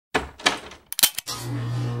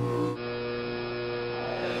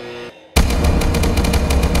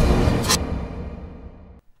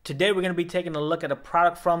Today we're going to be taking a look at a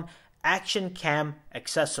product from Action Cam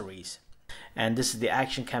Accessories. And this is the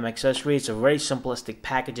Action Cam Accessory. It's a very simplistic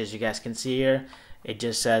package, as you guys can see here. It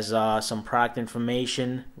just says some product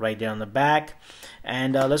information right there on the back.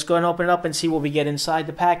 And let's go ahead and open it up and see what we get inside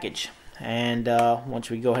the package. And once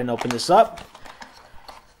we go ahead and open this up,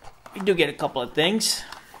 we do get a couple of things.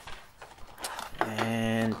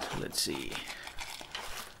 And let's see.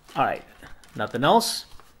 Alright, nothing else.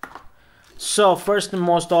 So first and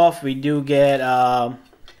most off, we do get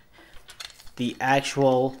the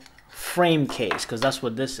actual frame case, because that's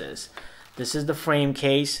what this is. This is the frame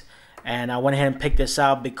case, and I went ahead and picked this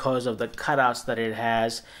out because of the cutouts that it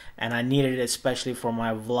has, and I needed it especially for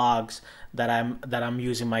my vlogs that I'm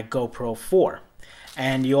using my GoPro for.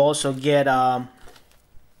 And you also get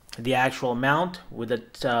the actual mount with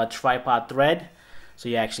the tripod thread, so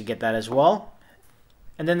you actually get that as well.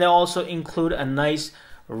 And then they also include a nice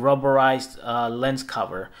rubberized lens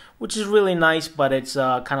cover, which is really nice, but it's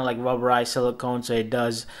kind of like rubberized silicone, so it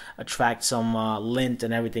does attract some lint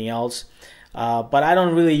and everything else. But I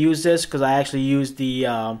don't really use this because I actually use the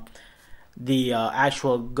actual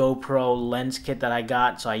GoPro lens kit that I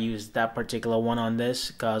got, so I used that particular one on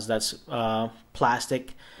this because that's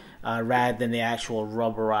plastic rather than the actual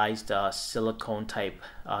rubberized silicone type.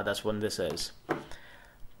 That's what this is.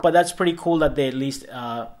 But that's pretty cool that they at least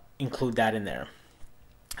include that in there.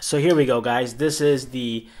 So here we go, guys. This is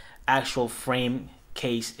the actual frame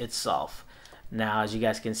case itself. Now, as you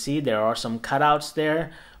guys can see, there are some cutouts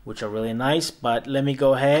there, which are really nice. But let me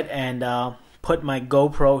go ahead and put my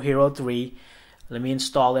GoPro Hero 3. Let me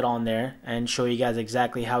install it on there and show you guys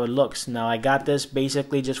exactly how it looks. Now, I got this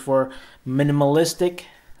basically just for minimalistic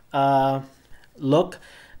look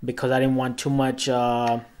because I didn't want too much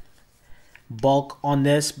bulk on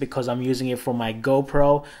this because I'm using it for my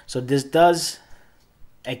GoPro. So this does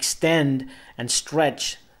extend and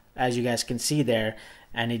stretch, as you guys can see there,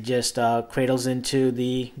 and it just cradles into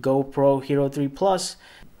the GoPro Hero 3 Plus,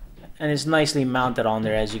 and it's nicely mounted on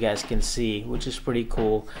there, as you guys can see, which is pretty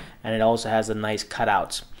cool. And it also has a nice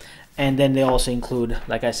cutouts. And then they also include,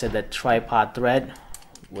 like I said, the tripod thread,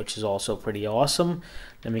 which is also pretty awesome.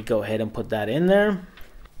 Let me go ahead and put that in there.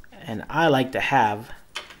 And I like to have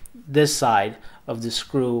this side of the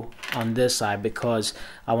screw on this side because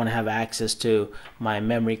I want to have access to my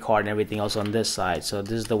memory card and everything else on this side. So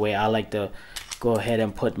this is the way I like to go ahead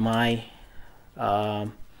and put my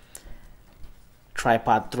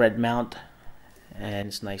tripod thread mount, and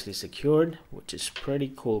it's nicely secured, which is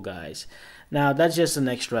pretty cool, guys. Now that's just an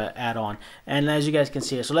extra add-on, and as you guys can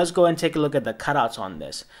see here, so let's go and take a look at the cutouts on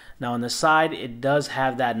this. Now on the side, it does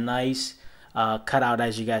have that nice cutout,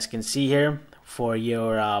 as you guys can see here, for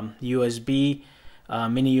your USB,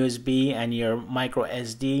 mini USB, and your micro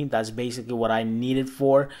SD. That's basically what I needed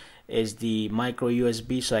for, is the micro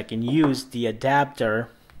USB, so I can use the adapter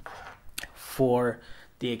for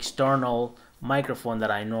the external microphone that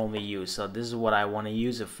I normally use. So this is what I want to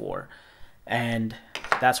use it for, and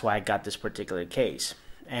that's why I got this particular case.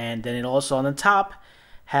 And then it also on the top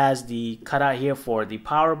has the cutout here for the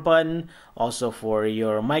power button, also for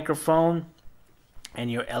your microphone and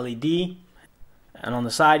your LED. And on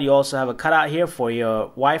the side, you also have a cutout here for your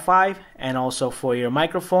Wi-Fi and also for your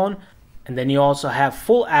microphone. And then you also have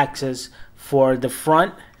full access for the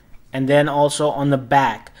front and then also on the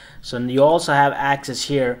back. So you also have access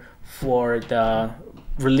here for the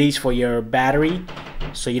release for your battery,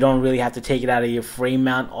 so you don't really have to take it out of your frame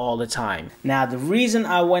mount all the time. Now, the reason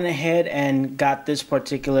I went ahead and got this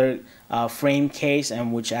particular frame case,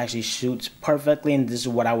 and which actually shoots perfectly, and this is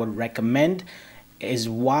what I would recommend, is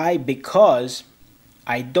why? Because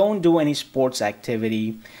I don't do any sports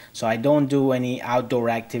activity, so I don't do any outdoor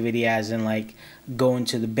activity as in like going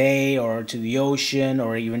to the bay or to the ocean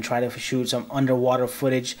or even try to shoot some underwater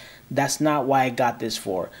footage. That's not why I got this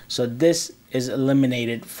for. So this is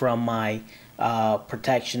eliminated from my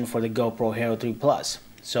protection for the GoPro Hero 3 Plus.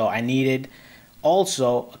 So I needed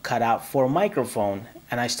also a cutout for a microphone,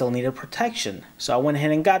 and I still needed protection. So I went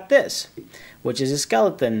ahead and got this, which is a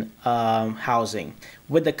skeleton housing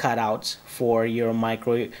with the cutouts for your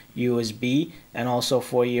micro USB and also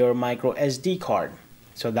for your micro SD card.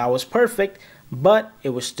 So that was perfect, but it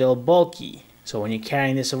was still bulky. So when you're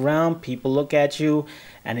carrying this around, people look at you,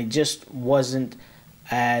 and it just wasn't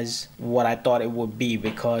as what I thought it would be,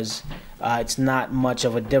 because it's not much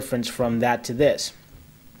of a difference from that to this.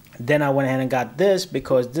 Then I went ahead and got this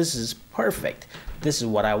because this is perfect. This is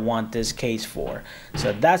what I want this case for.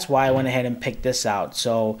 So that's why I went ahead and picked this out.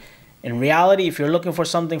 So in reality, if you're looking for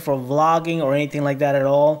something for vlogging or anything like that at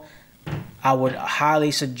all, I would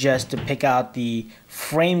highly suggest to pick out the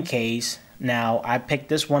frame case Now, I picked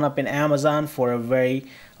this one up in Amazon for a very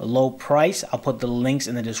low price. I'll put the links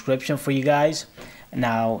in the description for you guys.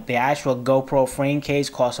 Now, the actual GoPro frame case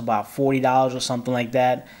costs about $40 or something like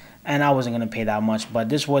that, and I wasn't going to pay that much, but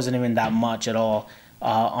this wasn't even that much at all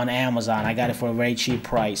on Amazon. I got it for a very cheap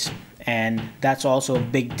price, and that's also a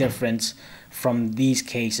big difference from these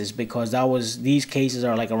cases, because these cases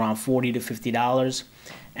are like around $40 to $50,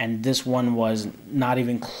 and this one was not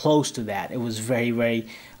even close to that. It was very, very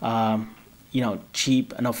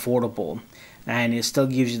cheap and affordable, and it still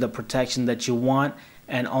gives you the protection that you want,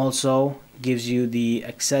 and also gives you the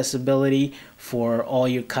accessibility for all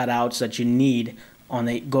your cutouts that you need on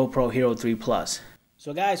the GoPro Hero 3 Plus.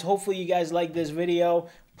 So guys, hopefully you guys like this video.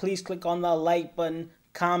 Please click on the like button,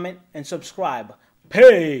 comment, and subscribe.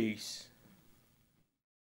 Peace!